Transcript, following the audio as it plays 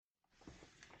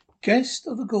Guest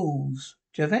of the Gouls,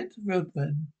 Javette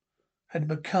Rodman had a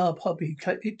macabre hobby,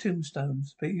 collected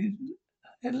tombstones, but he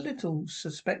had little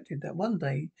suspected that one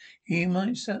day he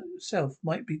himself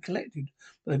might be collected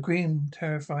by the grim,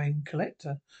 terrifying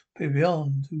collector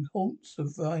beyond, who haunts the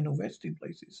final resting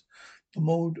places, the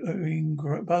mouldering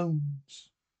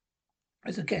bones,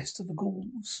 as a guest of the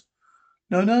Gauls.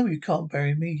 No, no, you can't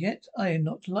bury me yet. I am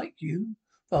not like you.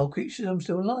 Vile creatures, I'm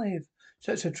still alive.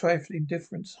 Such a trifling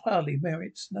difference hardly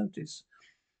merits notice.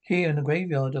 Here in the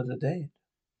graveyard of the dead.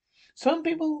 Some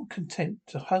people content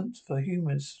to hunt for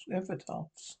humorous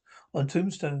epitaphs on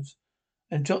tombstones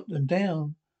and jot them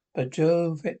down, but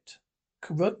Jovette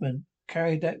Rodman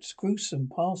carried that gruesome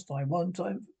pastime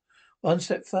one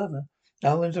step further.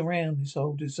 No one's around this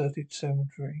old deserted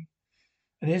cemetery,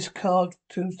 and this carved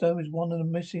tombstone is one of the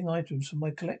missing items from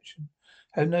my collection.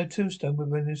 I have no tombstone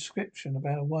with an inscription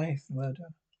about a wife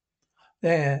murder.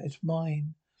 There, it's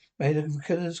mine. May the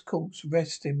killer's corpse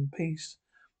rest in peace.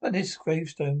 But this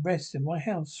gravestone rests in my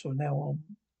house from now on.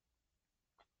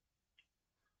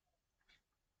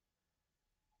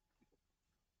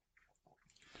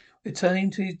 Returning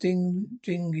to his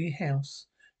dingy house,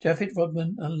 Japhet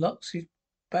Rodman unlocks his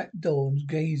back door and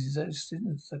gazes at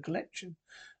the collection.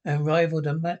 Unrivaled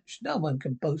and matched, no one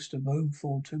can boast of room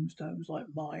full of tombstones like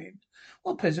mine.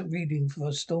 What pleasant reading for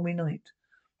a stormy night.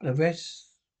 But the rest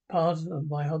part of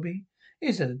my hobby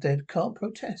is that the dead can't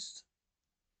protest.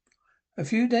 A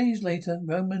few days later,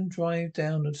 Roman drive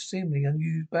down a seemingly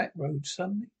unused back road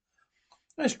suddenly.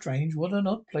 That's strange. What an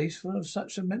odd place for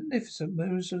such a magnificent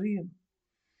mausoleum.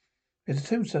 It's a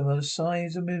tombstone on the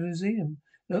size of a museum.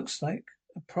 It looks like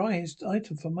a prized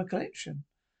item from my collection.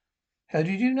 How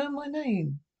did you know my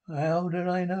name? How did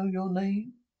I know your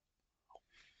name?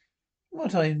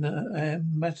 What I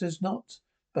am matters not,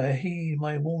 but heed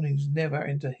my warnings never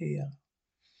enter here.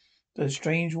 The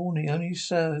strange warning only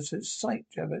serves to excite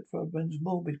Javert Rodman's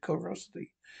morbid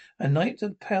curiosity. At night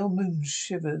the pale moon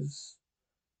shivers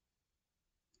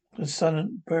the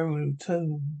silent burial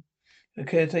tomb. The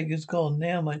caretaker's gone.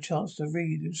 Now my chance to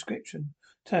read the inscription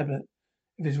tablet,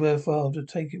 if it's worthwhile to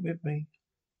take it with me.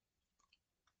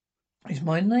 It's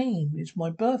my name. It's my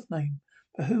birth name.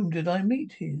 But whom did I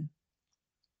meet here?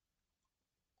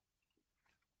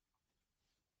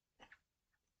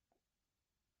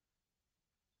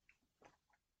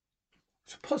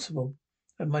 It's possible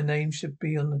that my name should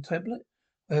be on the tablet.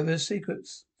 Whatever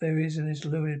secrets there is in this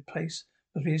lurid place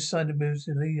must be inside the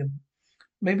mausoleum.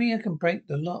 Maybe I can break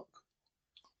the lock.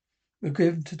 With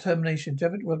grim determination,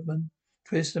 Javert Rodman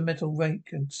twists the metal rake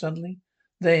and suddenly,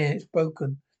 there, it's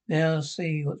broken. Now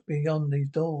see what's beyond these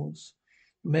doors.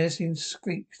 A menacing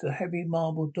screech, the heavy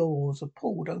marble doors are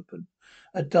pulled open.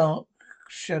 A dark,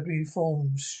 shadowy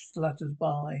form slutters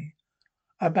by.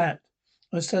 A bat.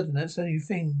 I'm certain that's the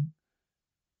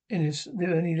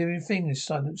only living thing in this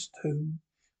silent tomb.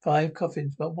 5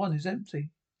 coffins, but one is empty.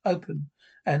 Open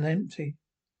and empty.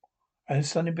 And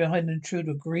standing behind the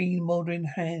intruder, a green mouldering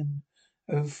hand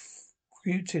of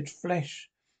cuted flesh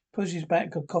pushes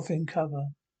back a coffin cover.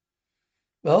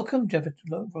 Welcome, Javert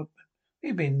Rodman.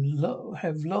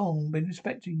 Have long been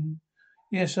expecting you.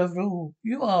 Yes, overall,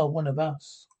 you are one of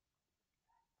us.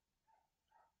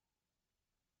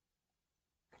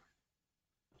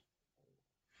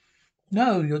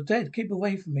 No, you're dead. Keep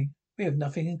away from me. We have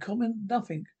nothing in common,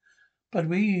 nothing. But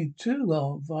we, too,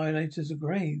 are violators of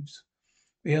graves.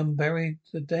 We unburied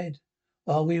the dead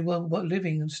while we were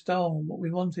living and stole what we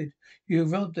wanted. You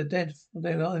robbed the dead of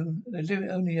their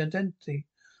only identity.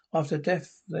 After their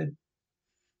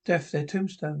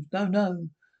tombstones. No, no.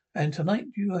 And tonight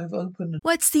you have opened.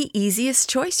 What's the easiest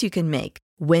choice you can make?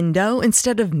 Window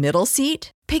instead of middle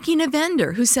seat? Picking a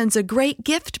vendor who sends a great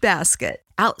gift basket?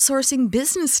 Outsourcing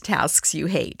business tasks you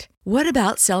hate? What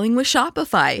about selling with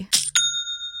Shopify?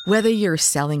 Whether you're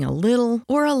selling a little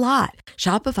or a lot,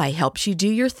 Shopify helps you do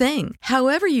your thing,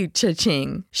 however you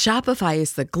cha-ching. Shopify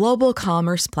is the global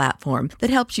commerce platform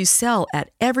that helps you sell at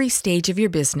every stage of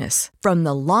your business. From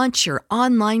the launch your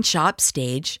online shop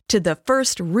stage to the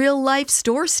first real-life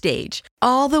store stage,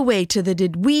 all the way to the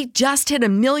did we just hit a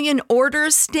million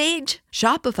orders stage.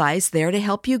 Shopify's there to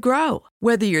help you grow.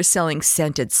 Whether you're selling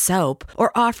scented soap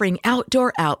or offering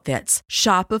outdoor outfits,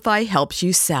 Shopify helps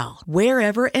you sell.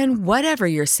 Wherever and whatever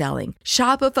you're selling,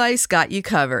 Shopify's got you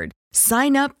covered.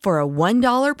 Sign up for a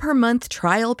 $1 per month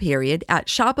trial period at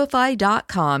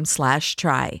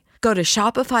shopify.com/try. Go to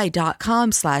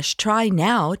shopify.com/try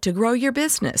now to grow your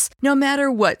business, no matter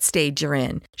what stage you're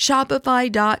in.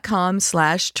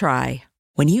 Shopify.com/try.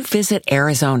 When you visit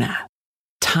Arizona,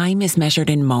 time is measured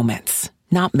in moments,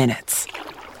 not minutes.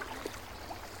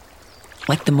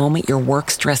 Like the moment your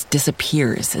work stress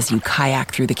disappears as you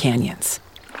kayak through the canyons.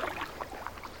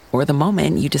 Or the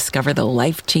moment you discover the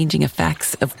life-changing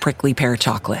effects of prickly pear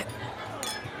chocolate.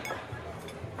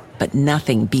 But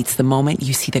nothing beats the moment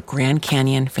you see the Grand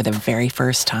Canyon for the very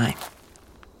first time.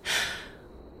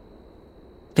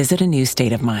 Visit a new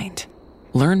state of mind.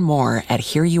 Learn more at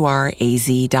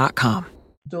hereyouareaz.com.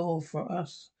 Door for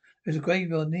us. There's a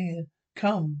graveyard near.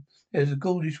 Come, there's a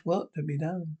ghoulish work to be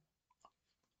done.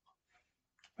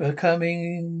 The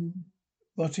coming,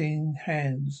 rotting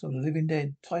hands of the living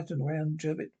dead tighten around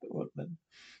Jervit Rodman.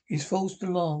 He's forced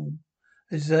along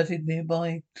a deserted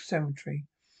nearby cemetery.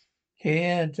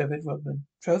 Here, Jervit Rodman,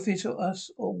 trophies for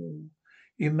us all.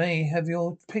 You may have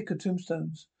your pick of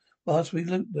tombstones whilst we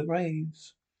loot the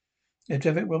graves.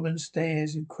 Jervit Rodman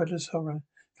stares in incredulous horror.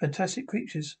 Fantastic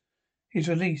creatures he's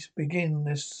released begin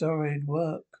their sordid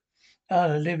work.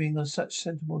 The living on such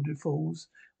sentimental fools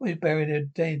always bury their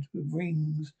dead with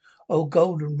rings,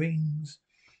 golden rings.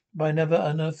 By another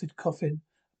unearthed coffin,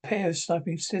 a pair of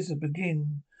sniping scissors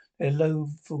begin their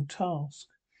loathful task.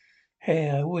 Hey,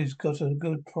 I always got a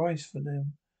good price for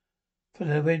them, for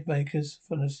the red makers,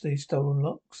 for the stolen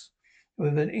locks.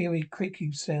 With an eerie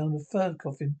creaking sound, the third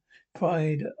coffin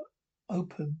pried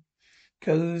open.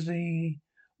 Cozy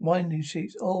winding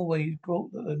sheets always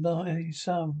brought the night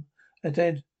sun. The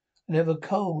dead are never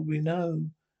cold, we know,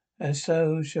 and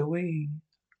so shall we.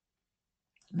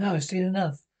 No, I've seen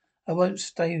enough. I won't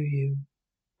stay with you.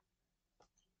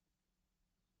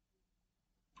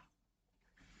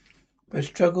 But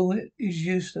struggle is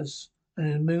useless, and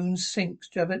as the moon sinks,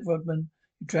 Javed Rodman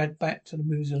is dragged back to the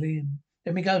mausoleum.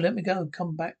 Let me go.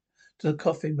 Come back to the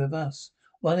coffin with us.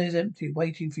 One is empty,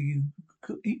 waiting for you.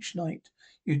 Each night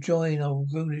you join our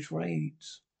ghoulish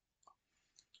raids.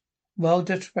 Wild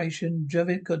desperation,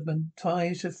 Javed Goodman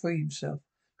tries to free himself.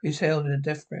 He's held in a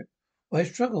death grip. Why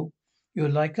struggle? You are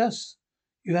like us.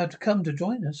 You have to come to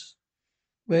join us.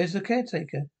 Where's the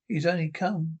caretaker? If he's only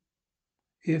come,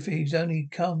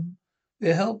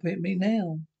 will help me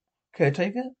now.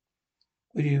 Caretaker?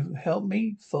 Will you help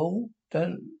me, fool?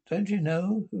 Don't you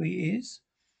know who he is?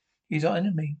 He's our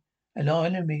enemy. And our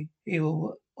enemy, he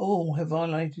will all have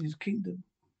violated his kingdom.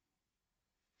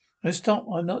 No, stop,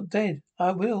 I'm not dead.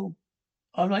 I will.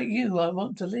 I'm like you, I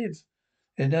want to live.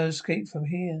 There's no escape from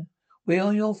here. We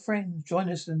are your friends. Join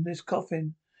us in this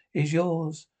coffin is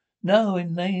yours. No,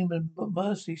 in name and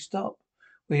mercy, stop.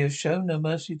 We have shown no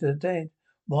mercy to the dead.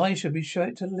 Why should we show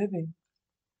it to the living?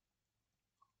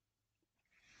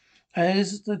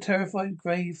 As the terrified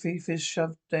grave thief is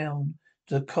shoved down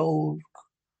to the cold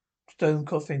stone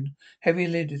coffin, heavy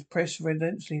lid is pressed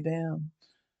relentlessly down.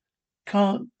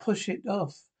 Can't push it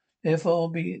off.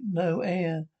 Therefore be no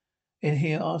air in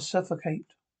here. I'll suffocate.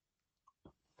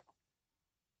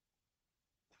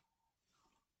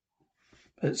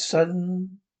 But suddenly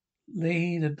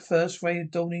the first ray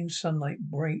of dawning sunlight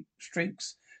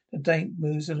streaks the dank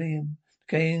mausoleum.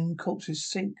 Decaying corpses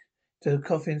sink to the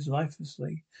coffins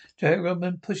lifelessly. Jack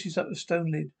Rodman pushes up the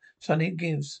stone lid. Suddenly it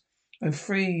gives. When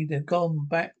free, they're gone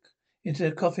back into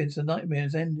the coffins. The nightmare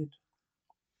has ended.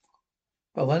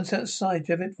 But once outside,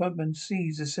 Javet Rodman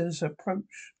sees the sinister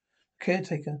approach. The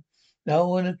caretaker. No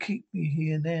one will keep me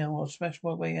here now. I'll smash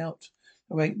my way out.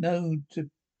 There ain't no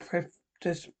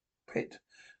desperate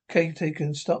caretaker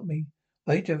can stop me.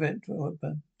 Wait, Javet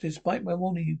Rodman. Despite my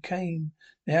warning, you came.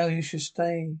 Now you should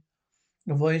stay.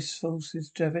 The voice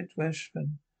forces Javet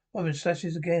Rodman. Rodman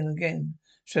slashes again and again.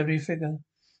 Shadowy figure.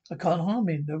 I can't harm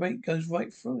him. The rake goes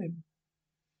right through him.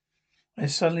 And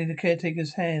suddenly the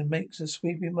caretaker's hand makes a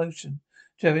sweeping motion.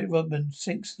 Javet Rodman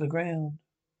sinks to the ground.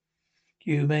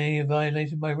 You may have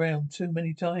violated my realm too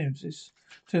many times. This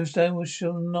tombstone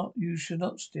you should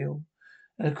not steal.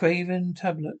 And a craven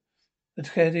tablet, the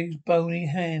caretaker's bony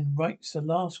hand writes the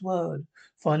last word,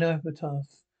 final epitaph.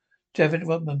 Javet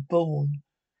Rodman, born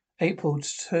April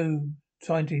 2,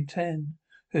 1910,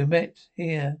 who met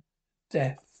here,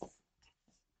 death.